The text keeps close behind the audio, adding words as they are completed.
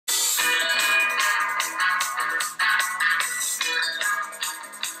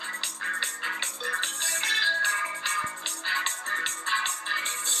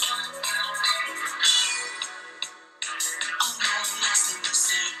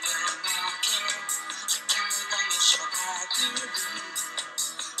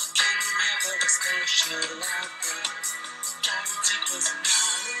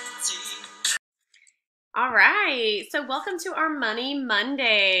All right, so welcome to our Money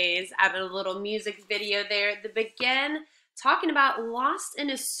Mondays. I added a little music video there at the begin talking about lost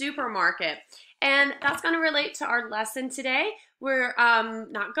in a supermarket. And that's going to relate to our lesson today. We're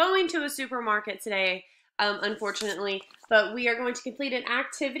not going to a supermarket today, unfortunately, but we are going to complete an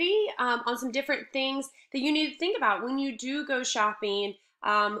activity on some different things that you need to think about when you do go shopping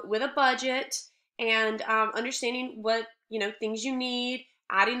with a budget and understanding what things you need,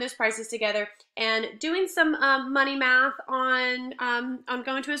 adding those prices together, and doing some money math on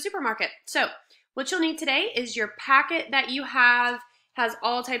going to a supermarket. So what you'll need today is your packet that you have has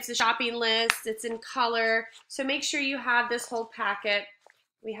all types of shopping lists. It's in color, so make sure you have this whole packet.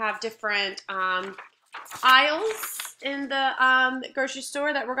 We have different aisles in the grocery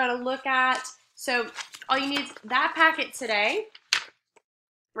store that we're going to look at. So all you need is that packet today.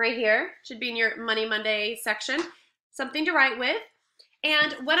 Right here should be in your Money Monday section. Something to write with.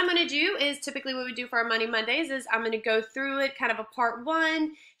 And what I'm going to do is typically what we do for our Money Mondays is I'm going to go through it, kind of a part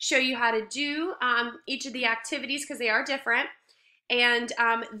one, show you how to do each of the activities because they are different. And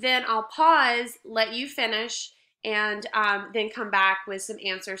then I'll pause, let you finish, and then come back with some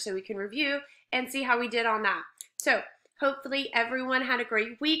answers so we can review and see how we did on that. So hopefully everyone had a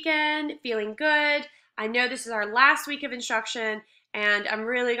great weekend, feeling good. I know this is our last week of instruction, and I'm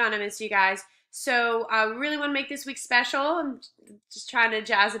really going to miss you guys. So I really want to make this week special. I'm just trying to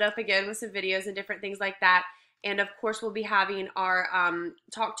jazz it up again with some videos and different things like that. And of course, we'll be having our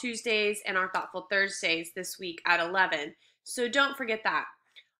Talk Tuesdays and our Thoughtful Thursdays this week at 11. So don't forget that.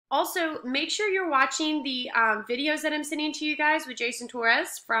 Also, make sure you're watching the videos that I'm sending to you guys with Jason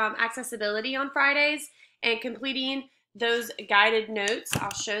Torres from Accessibility on Fridays and completing those guided notes.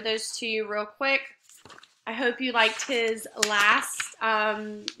 I'll show those to you real quick. I hope you liked his last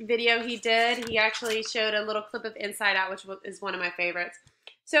video he did. He actually showed a little clip of Inside Out, which is one of my favorites.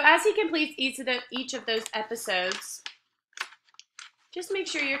 So as he completes each of those episodes, just make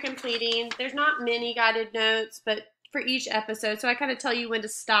sure you're completing. There's not many guided notes, but for each episode. So I kind of tell you when to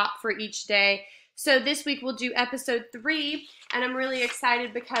stop for each day. So this week we'll do episode 3, and I'm really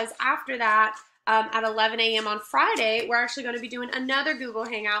excited because after that, at 11 a.m. on Friday, we're actually going to be doing another Google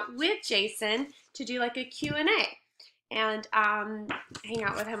Hangout with Jason to do like a Q&A and hang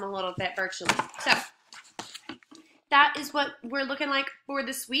out with him a little bit virtually. So that is what we're looking like for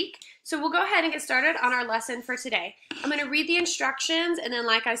this week. So we'll go ahead and get started on our lesson for today. I'm going to read the instructions and then,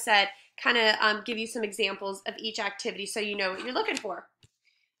 like I said, kind of give you some examples of each activity so you know what you're looking for.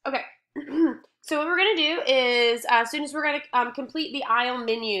 Okay. So what we're going to do is students, we're going to complete the aisle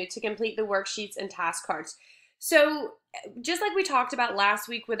menu to complete the worksheets and task cards. So just like we talked about last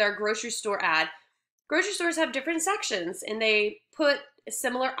week with our grocery store ad, grocery stores have different sections and they put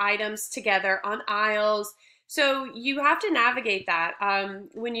similar items together on aisles. So you have to navigate that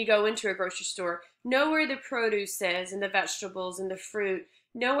when you go into a grocery store. Know where the produce is and the vegetables and the fruit.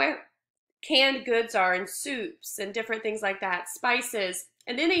 Know where canned goods are and soups and different things like that, spices.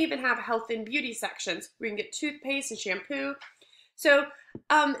 And then they even have health and beauty sections where you can get toothpaste and shampoo. So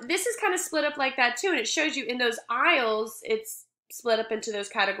this is kind of split up like that too, and it shows you in those aisles, it's split up into those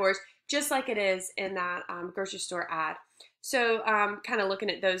categories, just like it is in that grocery store ad. So kind of looking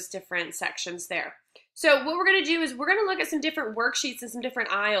at those different sections there. So what we're going to do is we're going to look at some different worksheets and some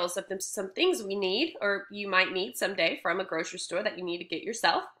different aisles of them, some things we need or you might need someday from a grocery store that you need to get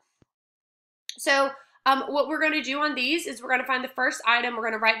yourself. So what we're going to do on these is we're going to find the first item, we're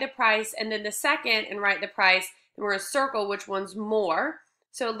going to write the price, and then the second and write the price, and we're going to circle which one's more.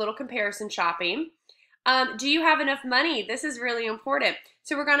 So a little comparison shopping. Do you have enough money? This is really important.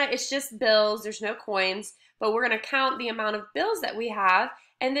 So we're going to, it's just bills, there's no coins, but we're going to count the amount of bills that we have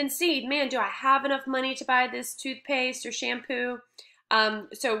and then see, man, do I have enough money to buy this toothpaste or shampoo?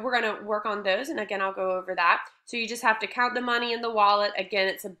 So we're going to work on those, and again, I'll go over that. So you just have to count the money in the wallet. Again,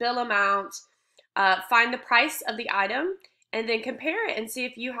 it's a bill amount. Find the price of the item and then compare it and see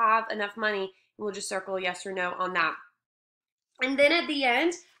if you have enough money. We'll just circle yes or no on that. And then at the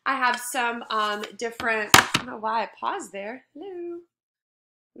end, I have some different, I don't know why I paused there. Hello.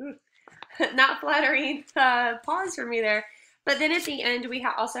 Ooh. Not flattering pause for me there. But then at the end, we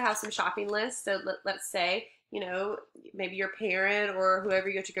also have some shopping lists. So let's say, maybe your parent or whoever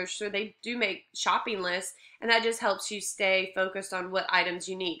you go to grocery store, they do make shopping lists, and that just helps you stay focused on what items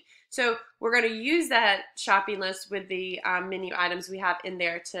you need. So we're going to use that shopping list with the menu items we have in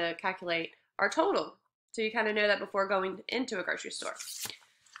there to calculate our total. So you kind of know that before going into a grocery store.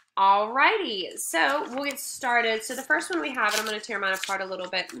 Alrighty, so we'll get started. So the first one we have, and I'm going to tear mine apart a little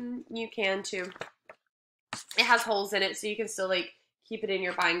bit. You can too. It has holes in it, so you can still like keep it in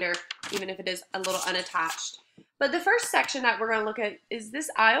your binder, even if it is a little unattached. But the first section that we're going to look at is this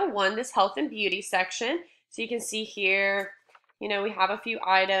aisle 1, this health and beauty section. So you can see here, you know, we have a few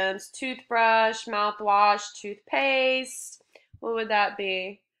items: toothbrush, mouthwash, toothpaste. What would that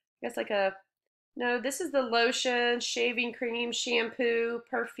be? I guess like a, no, this is the lotion, shaving cream, shampoo,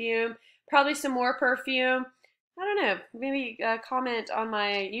 perfume, probably some more perfume. I don't know. Maybe comment on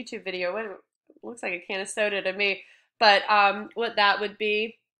my YouTube video. What, it looks like a can of soda to me, but what that would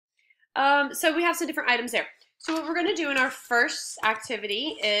be. So we have some different items there. So what we're going to do in our first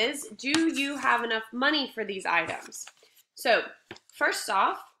activity is, do you have enough money for these items? So first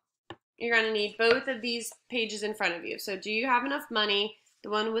off, you're going to need both of these pages in front of you. So do you have enough money, the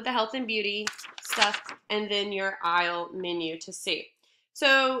one with the health and beauty stuff, and then your aisle menu to see.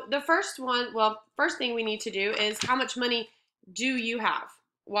 So the first one, well, first thing we need to do is, how much money do you have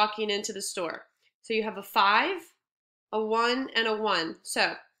walking into the store? So you have a 5, a 1, and a 1.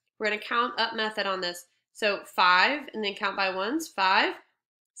 So we're going to count up method on this. So 5, and then count by ones. 5,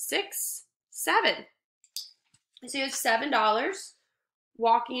 6, 7. So you have $7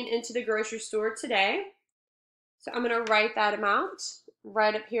 walking into the grocery store today. So I'm going to write that amount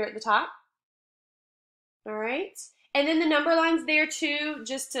right up here at the top. All right. And then the number line's there too,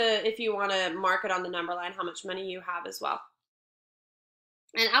 just to, if you want to mark it on the number line, how much money you have as well.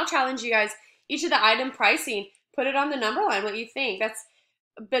 And I'll challenge you guys, each of the item pricing, put it on the number line, what you think. That's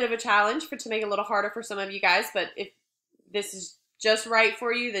a bit of a challenge to make it a little harder for some of you guys, but if this is just right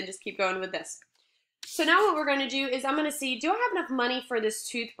for you, then just keep going with this. So now what we're going to do is, I'm going to see, do I have enough money for this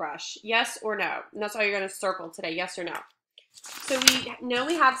toothbrush? Yes or no? And that's all you're going to circle today, yes or no. So we know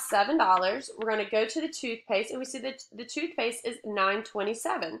we have $7. We're going to go to the toothpaste, and we see that the toothpaste is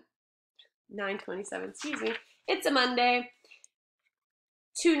 $9.27. $9.27, excuse me. It's a Monday.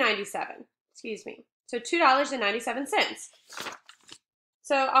 $2.97, excuse me. So $2.97.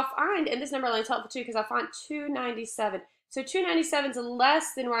 So I'll find, and this number line's helpful too, because I'll find $2.97. So $2.97 is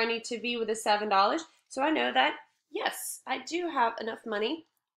less than where I need to be with the $7. So I know that, yes, I do have enough money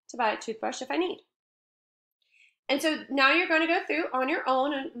to buy a toothbrush if I need. And so now you're going to go through on your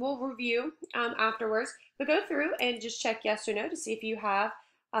own, and we'll review afterwards, but go through and just check yes or no to see if you have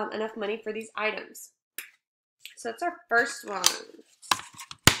enough money for these items. So that's our first one.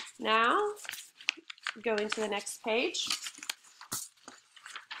 Now, going to the next page.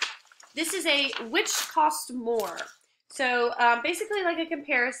 This is a which cost more. So basically like a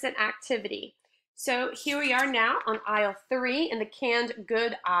comparison activity. So here we are now on aisle 3 in the canned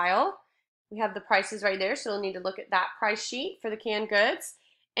good aisle. We have the prices right there, so you'll need to look at that price sheet for the canned goods.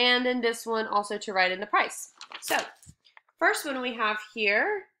 And then this one also to write in the price. So first one we have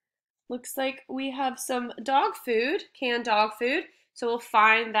here, looks like we have some dog food, canned dog food. So we'll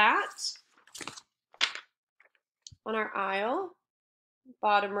find that on our aisle,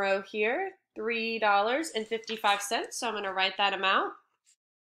 bottom row here, $3.55. So I'm going to write that amount.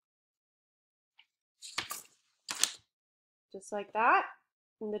 Just like that,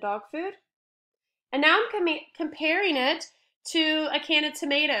 in the dog food. And now I'm comparing it to a can of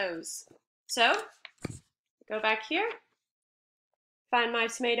tomatoes. So, go back here, find my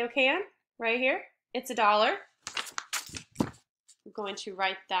tomato can right here. It's $1. I'm going to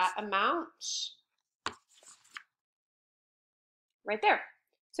write that amount right there.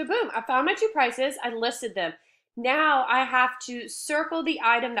 So boom, I found my two prices, I listed them. Now I have to circle the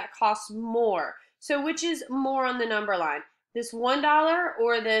item that costs more. So which is more on the number line? This $1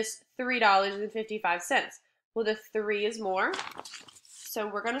 or this $3.55? Well, the 3 is more, so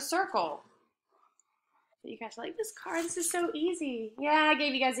we're going to circle. You guys are like, this card, this is so easy. Yeah, I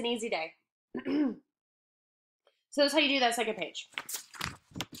gave you guys an easy day. So that's how you do that second page.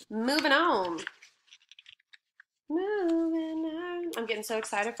 Moving on. Moving on. I'm getting so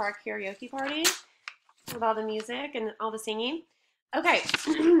excited for our karaoke party with all the music and all the singing. Okay,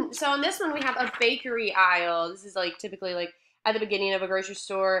 so on this one we have a bakery aisle. This is like typically like at the beginning of a grocery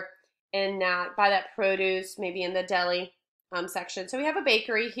store, and buy that produce, maybe in the deli section. So we have a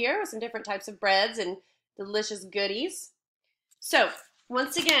bakery here with some different types of breads and delicious goodies. So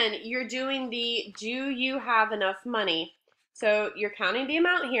once again, you're doing the do you have enough money? So you're counting the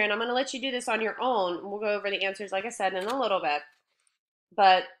amount here, and I'm going to let you do this on your own. We'll go over the answers, like I said, in a little bit.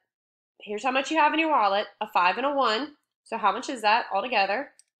 But here's how much you have in your wallet, a 5 and a 1. So how much is that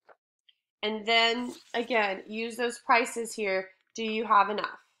altogether? And then, again, use those prices here. Do you have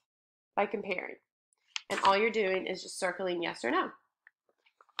enough? By comparing. And all you're doing is just circling yes or no.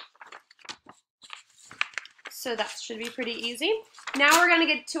 So that should be pretty easy. Now we're going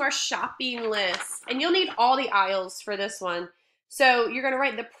to get to our shopping list. And you'll need all the aisles for this one. So you're going to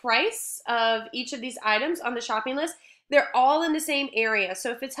write the price of each of these items on the shopping list. They're all in the same area. So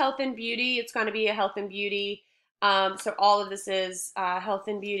if it's health and beauty, it's going to be a health and beauty. So all of this is health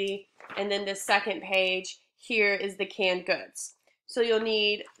and beauty. And then the second page here is the canned goods. So you'll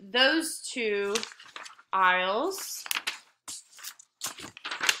need those two aisles.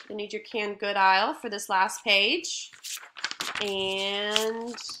 You'll need your canned good aisle for this last page.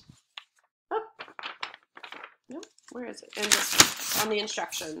 And, oh, no, where is it? And on the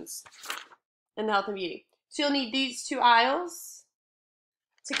instructions in the health and beauty. So you'll need these two aisles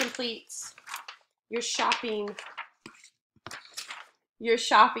to complete your shopping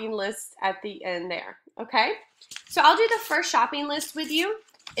list at the end there, okay? So I'll do the first shopping list with you.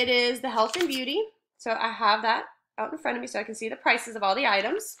 It is the health and beauty. So I have that out in front of me so I can see the prices of all the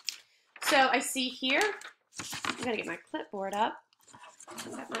items. So I see here, I'm gonna get my clipboard up.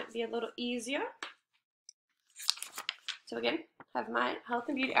 That might be a little easier. So again, I have my health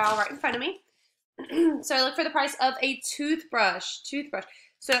and beauty aisle right in front of me. So I look for the price of a toothbrush.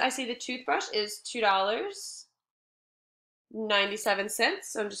 So I see the toothbrush is $2.97.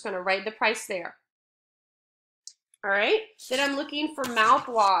 So I'm just going to write the price there. All right. Then I'm looking for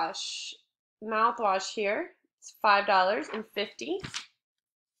mouthwash. Mouthwash here. It's $5.50.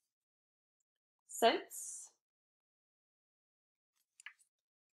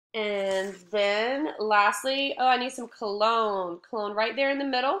 And then lastly, oh, I need some cologne. Cologne right there in the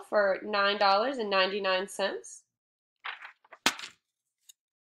middle for $9.99.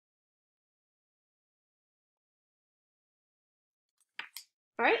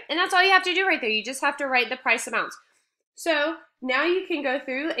 All right, and that's all you have to do right there. You just have to write the price amounts. So now you can go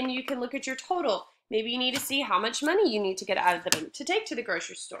through and you can look at your total. Maybe you need to see how much money you need to get out of the bank to take to the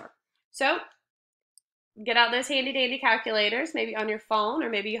grocery store. So get out those handy dandy calculators, maybe on your phone, or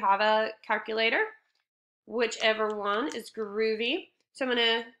maybe you have a calculator. Whichever one is groovy. So I'm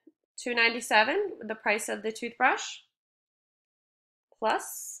going to $2.97, the price of the toothbrush,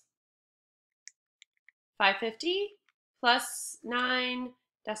 plus $5.50 plus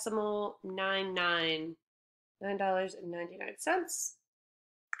 $9.99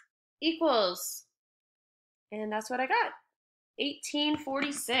 equals, and that's what I got,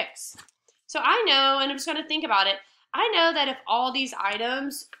 $18.46. So I know, and I'm just going to think about it, I know that if all these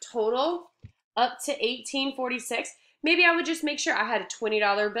items total up to $18.46, maybe I would just make sure I had a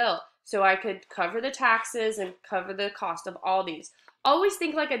 $20 bill so I could cover the taxes and cover the cost of all these. Always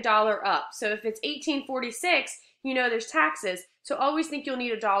think like $1 up. So if it's $18.46, you know there's taxes. So always think you'll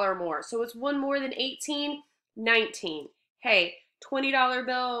need $1 more. So it's one more than 18, 19. Hey, $20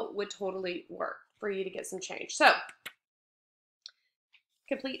 bill would totally work for you to get some change. So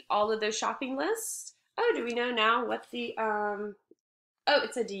complete all of those shopping lists. Oh, do we know now what the, oh,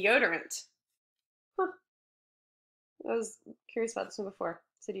 it's a deodorant. Huh. I was curious about this one before.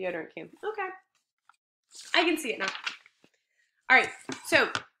 It's a deodorant can. Okay. I can see it now. All right, so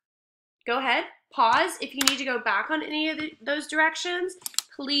go ahead, pause. If you need to go back on any of those directions,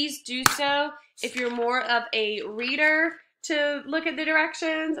 please do so. If you're more of a reader to look at the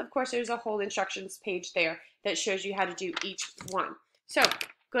directions, of course, there's a whole instructions page there that shows you how to do each one. So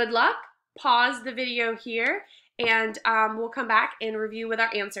good luck. Pause the video here, and we'll come back and review with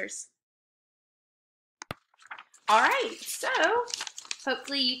our answers. All right, so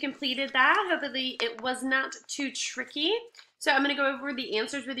hopefully you completed that. Hopefully it was not too tricky. So I'm going to go over the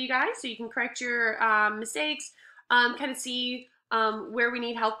answers with you guys so you can correct your mistakes, kind of see where we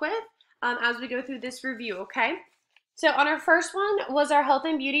need help with as we go through this review, okay? So on our first one was our health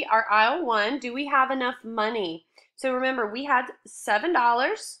and beauty, our aisle 1. Do we have enough money? So remember, we had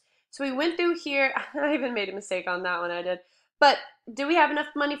 $7. So we went through here. I even made a mistake on that one, I did. But do we have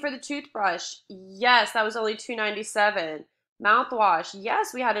enough money for the toothbrush? Yes, that was only $2.97. Mouthwash,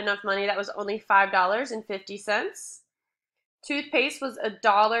 yes, we had enough money. That was only $5.50. Toothpaste was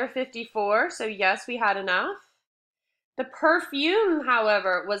 $1.54, so yes, we had enough. The perfume,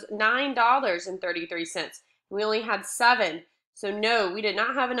 however, was $9.33. We only had 7, so no, we did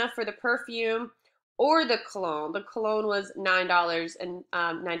not have enough for the perfume or the cologne. The cologne was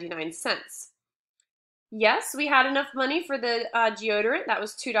 $9.99. Yes, we had enough money for the deodorant. That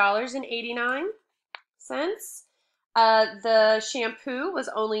was $2.89. The shampoo was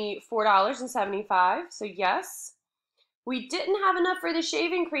only $4.75, so yes. We didn't have enough for the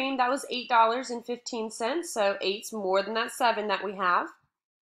shaving cream. That was $8.15, so 8's more than that 7 that we have.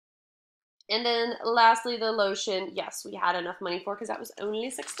 And then lastly, the lotion, yes, we had enough money for because that was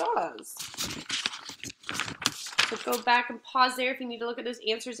only $6. So go back and pause there if you need to look at those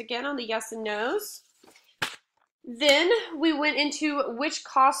answers again on the yes and no's. Then we went into which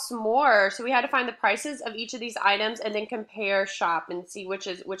costs more. So we had to find the prices of each of these items and then compare shop and see which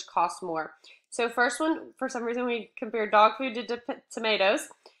costs more. So first one, for some reason, we compared dog food to tomatoes.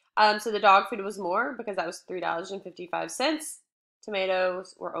 So the dog food was more because that was $3.55.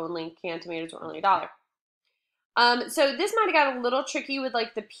 Tomatoes were only, canned tomatoes were only $1. So this might have got a little tricky with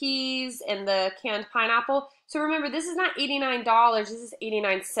like the peas and the canned pineapple. So remember, this is not $89, this is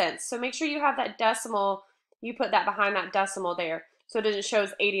 89 cents. So make sure you have that decimal, you put that behind that decimal there so it doesn't show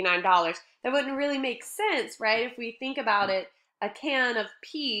as $89. That wouldn't really make sense, right? If we think about it, a can of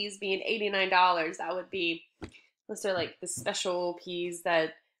peas being $89, that would be, those are like the special peas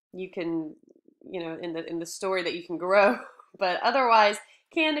that you can, in the store that you can grow. But otherwise,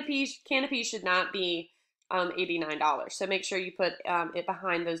 canned peas should not be $89. So make sure you put it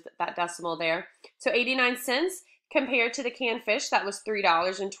behind that decimal there. So 89 cents compared to the canned fish, that was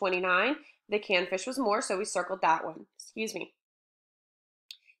 $3.29. The canned fish was more, so we circled that one. Excuse me.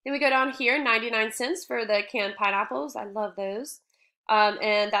 Then we go down here, 99 cents for the canned pineapples. I love those.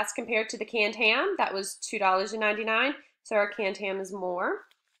 And that's compared to the canned ham. That was $2.99. So our canned ham is more.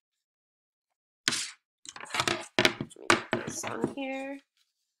 Let me put this on here.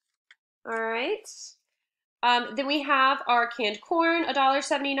 All right. Then we have our canned corn,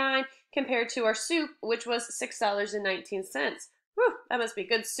 $1.79, compared to our soup, which was $6.19. Whew, that must be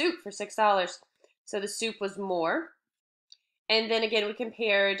good soup for $6. So the soup was more. And then again, we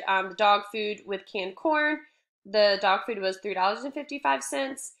compared the dog food with canned corn. The dog food was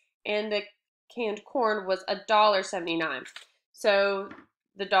 $3.55, and the canned corn was $1.79. So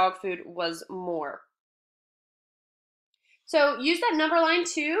the dog food was more. So use that number line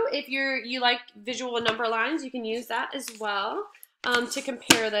too. If you like visual number lines, you can use that as well to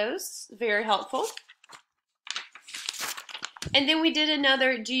compare those. Very helpful. And then we did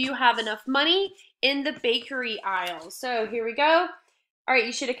another, do you have enough money in the bakery aisle? So here we go. All right,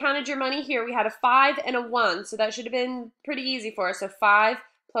 you should have counted your money here. We had a 5 and a 1, so that should have been pretty easy for us. So 5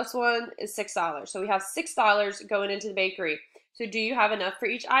 plus 1 is $6. So we have $6 going into the bakery. So do you have enough for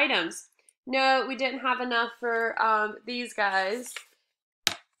each items? No, we didn't have enough for these guys.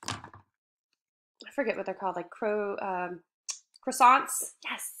 I forget what they're called, like croissants.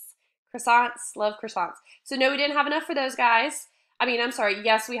 Yes, croissants. Love croissants. So no, we didn't have enough for those guys. I'm sorry.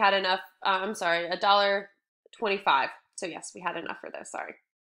 Yes, we had enough. I'm sorry, $1.25. So yes, we had enough for those. Sorry.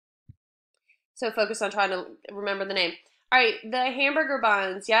 So focus on trying to remember the name. All right, the hamburger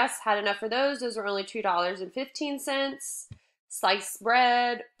buns. Yes, had enough for those. Those were only $2.15. Sliced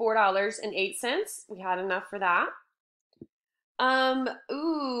bread, $4.08. We had enough for that.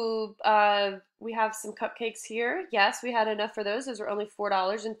 We have some cupcakes here. Yes, we had enough for those. Those were only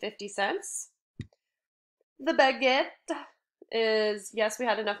 $4.50. The baguette is, yes, we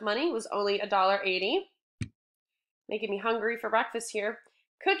had enough money. It was only $1.80. Making me hungry for breakfast here.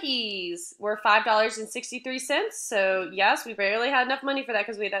 Cookies were $5.63. So yes, we barely had enough money for that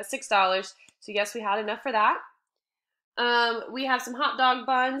because we had that $6. So yes, we had enough for that. We have some hot dog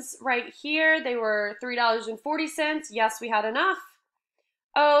buns right here. They were $3.40. Yes, we had enough.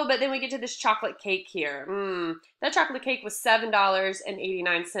 Oh, but then we get to this chocolate cake here. That chocolate cake was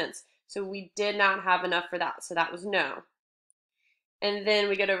 $7.89. So we did not have enough for that. So that was no. And then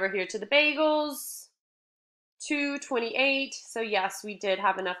we get over here to the bagels, $2.28. So yes, we did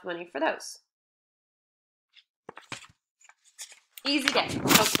have enough money for those. Easy day,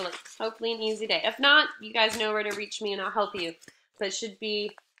 hopefully. Hopefully an easy day. If not, you guys know where to reach me and I'll help you. But it should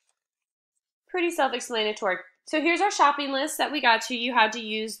be pretty self-explanatory. So here's our shopping list that we got to. You had to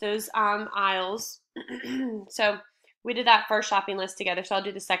use those aisles. So we did that first shopping list together. So I'll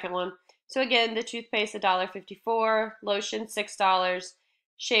do the second one. So again, the toothpaste, $1.54. Lotion, $6.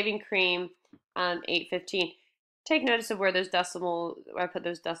 Shaving cream, $8.15. Take notice of where I put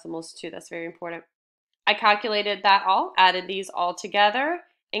those decimals to. That's very important. I calculated that all, added these all together,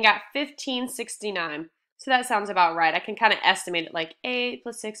 and got $15.69. So that sounds about right. I can kind of estimate it like 8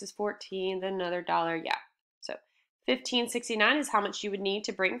 plus 6 is 14, then another dollar. Yeah. So $15.69 is how much you would need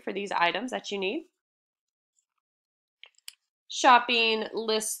to bring for these items that you need. Shopping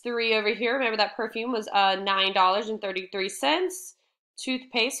list 3 over here. Remember that perfume was $9.33.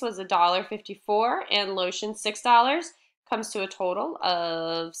 Toothpaste was $1.54, and lotion $6. Comes to a total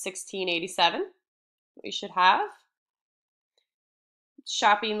of $16.87. We should have.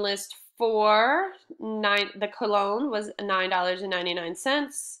 Shopping list 4, the cologne was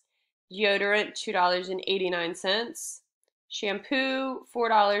 $9.99. Deodorant, $2.89. Shampoo,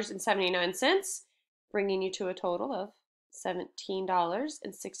 $4.79, bringing you to a total of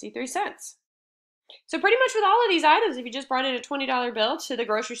 $17.63. So pretty much with all of these items, if you just brought in a $20 bill to the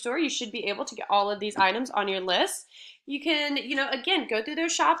grocery store, you should be able to get all of these items on your list. You can, again, go through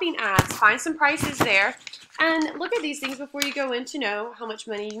those shopping ads, find some prices there, and look at these things before you go in to know how much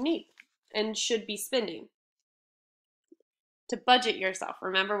money you need and should be spending. To budget yourself.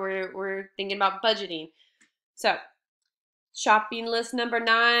 Remember, we're thinking about budgeting. So shopping list number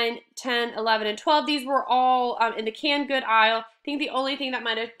 9, 10, 11, and 12. These were all in the canned good aisle. I think the only thing that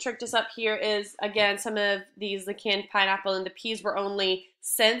might have tricked us up here is, again, some of these, the canned pineapple and the peas were only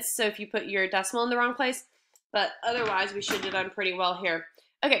cents, so if you put your decimal in the wrong place. But otherwise, we should have done pretty well here.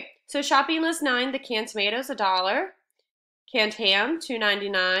 Okay, so shopping list 9, the canned tomatoes, $1. Canned ham,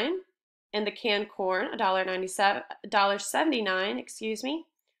 $2.99. And the canned corn, $1.79, excuse me.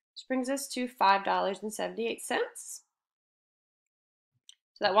 Which brings us to $5.78. So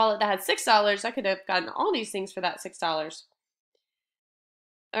that wallet that had $6, I could have gotten all these things for that $6.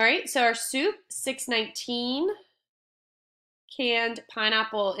 All right, so our soup, $6.19. Canned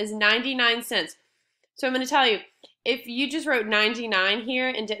pineapple is 99 cents. So I'm going to tell you, if you just wrote 99 here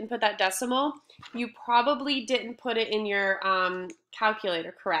and didn't put that decimal, you probably didn't put it in your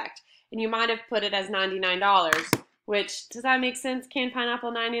calculator correct. And you might have put it as $99, which, does that make sense? Canned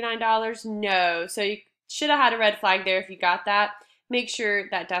pineapple, $99? No. So you should have had a red flag there if you got that. Make sure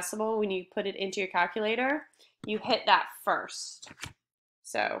that decimal, when you put it into your calculator, you hit that first.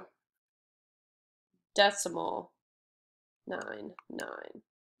 So decimal 99.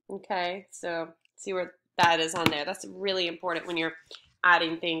 Okay, so see where that is on there. That's really important when you're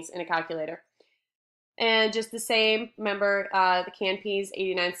adding things in a calculator. And just the same, remember the canned peas,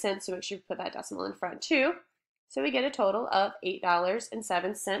 89 cents, so make sure you put that decimal in front too. So we get a total of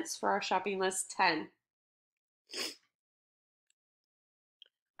 $8.07 for our shopping list 10.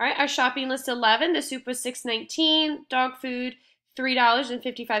 All right, our shopping list 11, the soup was $6.19, dog food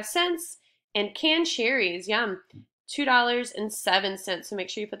 $3.55, and canned cherries, yum, $2.07. So make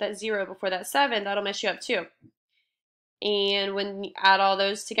sure you put that 0 before that 7. That'll mess you up too. And when you add all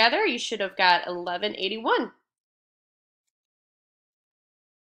those together, you should have got $11.81.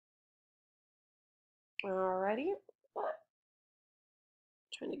 Alrighty.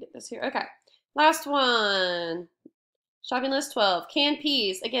 Trying to get this here. Okay. Last one. Shopping list 12. Canned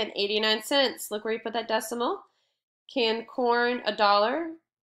peas. Again, 89 cents. Look where you put that decimal. Canned corn,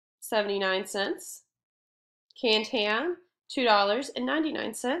 $1.79. Canned ham,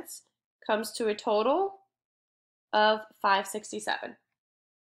 $2.99. Comes to a total of $5.67.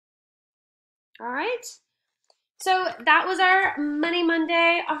 All right. So that was our Money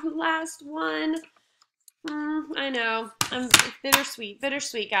Monday, our last one. I know. I'm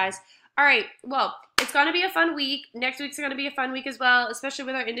bittersweet, guys. All right. Well, it's going to be a fun week. Next week's going to be a fun week as well, especially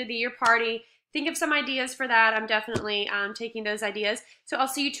with our end of the year party. Think of some ideas for that. I'm definitely taking those ideas. So I'll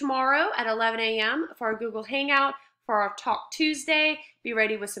see you tomorrow at 11 a.m. for our Google Hangout for our Talk Tuesday. Be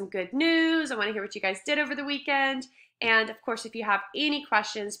ready with some good news. I want to hear what you guys did over the weekend. And of course, if you have any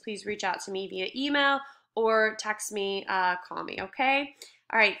questions, please reach out to me via email or text me, call me, okay?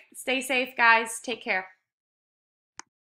 All right. Stay safe, guys. Take care.